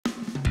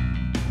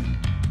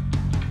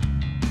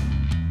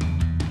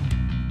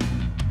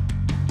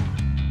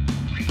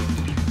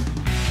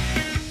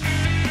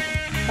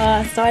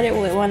I started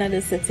with one of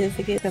the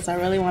certificates because I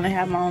really want to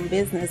have my own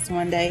business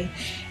one day,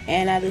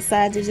 and I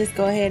decided to just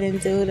go ahead and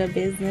do the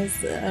business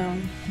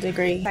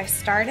degree. I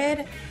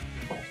started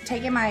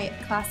taking my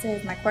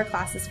core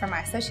classes for my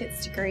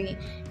associate's degree,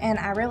 and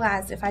I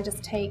realized if I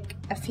just take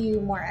a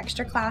few more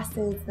extra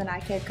classes, then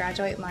I could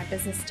graduate my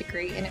business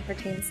degree, and it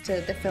pertains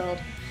to the field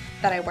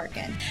that I work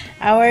in.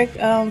 I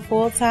work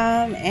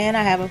full-time and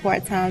I have a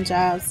part-time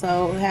job,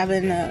 so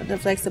having the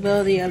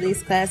flexibility of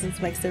these classes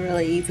makes it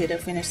really easy to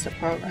finish the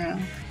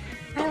program.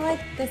 I like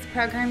this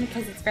program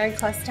because it's very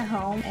close to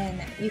home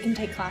and you can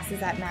take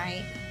classes at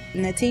night.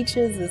 And the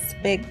teachers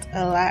expect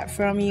a lot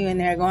from you and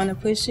they're going to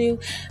push you,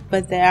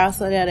 but they're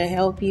also there to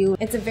help you.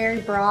 It's a very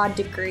broad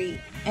degree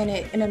and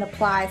it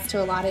applies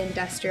to a lot of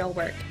industrial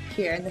work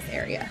here in this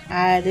area.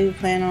 I do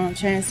plan on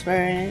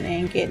transferring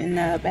and getting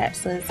a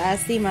bachelor's. I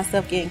see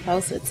myself getting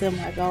closer to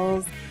my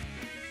goals.